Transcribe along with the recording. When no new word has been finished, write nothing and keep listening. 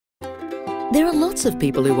There are lots of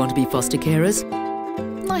people who want to be foster carers.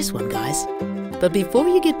 Nice one, guys. But before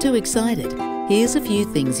you get too excited, here's a few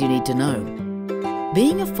things you need to know.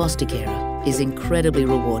 Being a foster carer is incredibly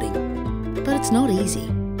rewarding, but it's not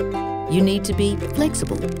easy. You need to be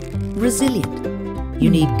flexible, resilient. You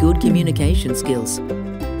need good communication skills.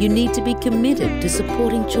 You need to be committed to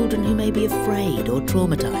supporting children who may be afraid or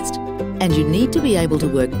traumatized. And you need to be able to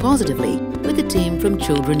work positively with a team from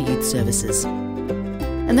Children Youth Services.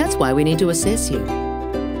 And that's why we need to assess you.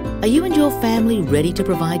 Are you and your family ready to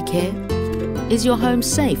provide care? Is your home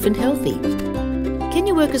safe and healthy? Can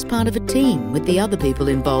you work as part of a team with the other people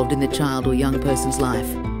involved in the child or young person's life?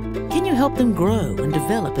 Can you help them grow and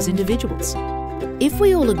develop as individuals? If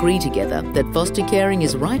we all agree together that foster caring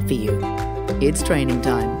is right for you, it's training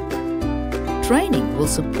time. Training will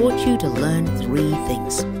support you to learn 3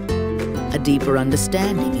 things. A deeper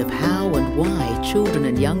understanding of how and why children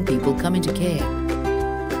and young people come into care,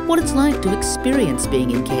 what it's like to experience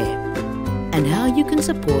being in care, and how you can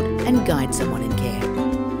support and guide someone in care.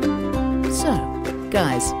 So,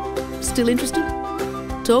 guys, still interested?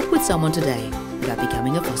 Talk with someone today about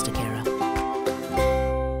becoming a foster carer.